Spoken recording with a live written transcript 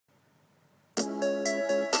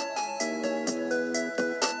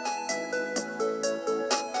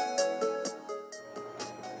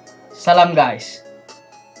Salam guys!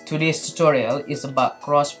 Today's tutorial is about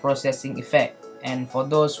cross-processing effect, and for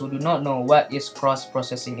those who do not know what is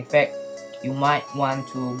cross-processing effect, you might want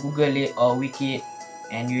to Google it or wiki it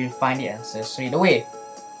and you will find the answer straight away.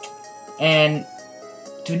 And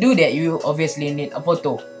to do that, you obviously need a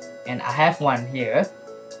photo, and I have one here,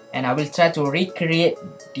 and I will try to recreate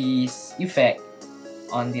this effect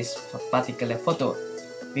on this particular photo.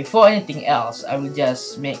 Before anything else, I will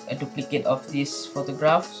just make a duplicate of this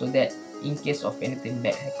photograph so that in case of anything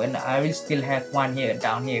bad happen, I will still have one here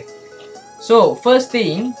down here. So first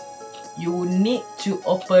thing, you need to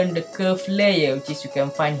open the curve layer, which is you can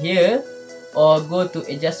find here, or go to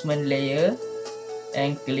adjustment layer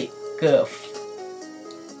and click curve.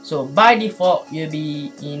 So by default, you'll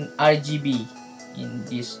be in RGB in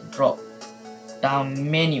this drop down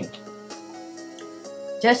menu.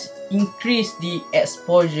 Just increase the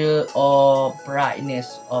exposure or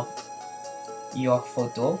brightness of your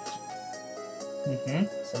photo,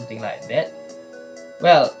 something like that.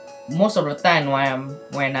 Well, most of the time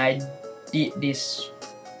when I did this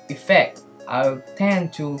effect, I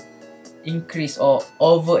tend to increase or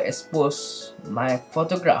overexpose my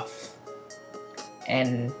photograph.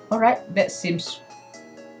 And alright, that seems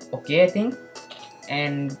okay, I think.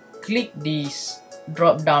 And click this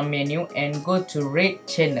drop down menu and go to red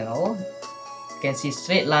channel. You can see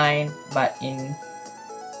straight line but in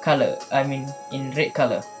color, in red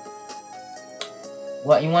color.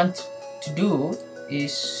 What you want to do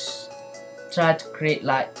is try to create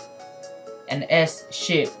like an S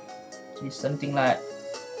shape, which is something like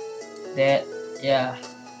that. Yeah,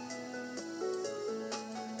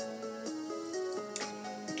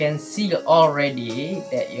 you can see already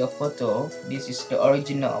that your photo, this is the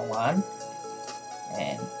original one,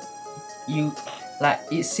 and you like,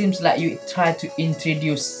 it seems like you try to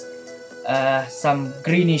introduce some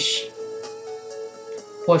greenish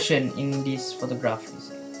portion in this photograph,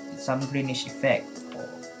 some greenish effect.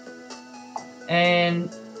 And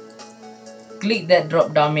click that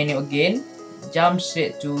drop down menu again, jump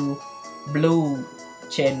straight to blue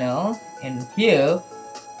channel, and here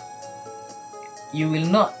you will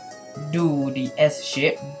not do the S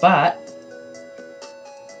shape, but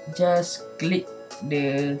just click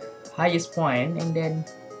the highest point and then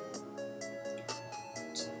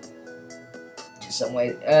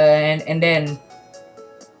somewhere and then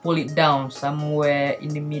pull it down somewhere in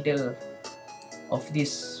the middle of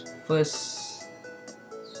this first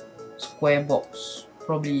square box,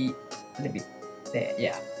 probably a little bit there.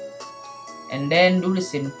 Yeah, and then do the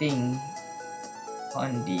same thing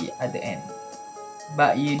on the other end,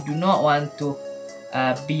 but you do not want to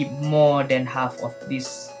be more than half of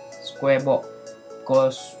this square box,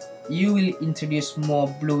 because you will introduce more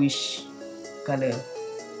bluish color.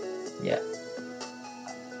 Yeah,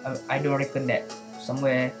 I don't reckon that,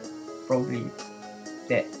 somewhere probably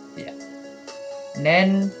that. Yeah, and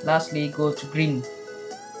then lastly go to green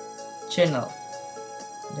channel,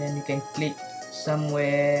 then you can click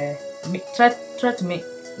somewhere, try to make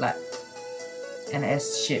like an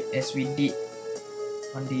S shape as we did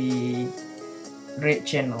on the red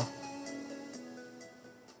channel.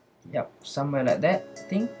 Yep, somewhere like that. I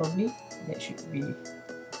think probably that should be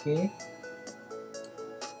okay.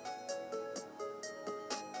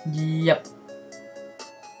 Yep,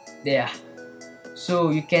 there.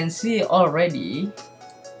 So you can see already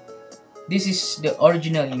this is the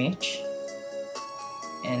original image,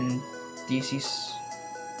 and this is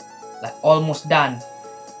like almost done.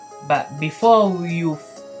 But before you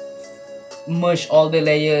merge all the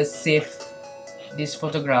layers, save this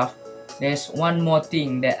photograph, there's one more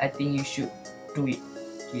thing that I think you should do it.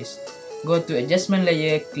 Is go to adjustment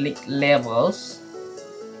layer, click levels,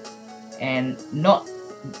 and not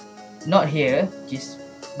here,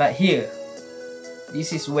 but here.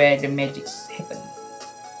 This is where the magic happen.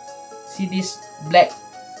 See this black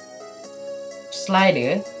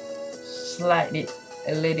slider, slide it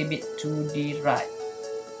a little bit to the right,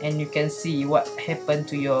 and you can see what happened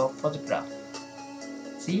to your photograph.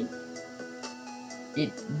 See,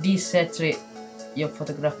 it desaturate your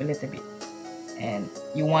photograph a little bit, and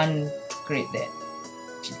you want to create that.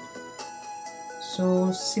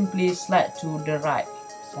 So simply slide to the right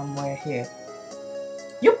somewhere here.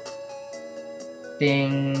 Yup,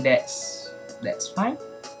 think that's fine.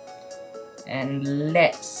 And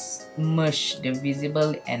let's merge the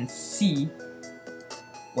visible and see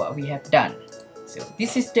what we have done. So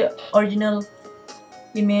this is the original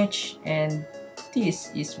image, and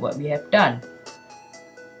this is what we have done.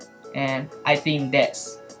 And I think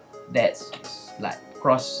that's like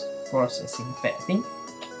cross-processing effect, I think.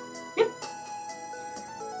 Yep.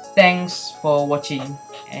 Thanks for watching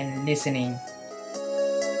and listening.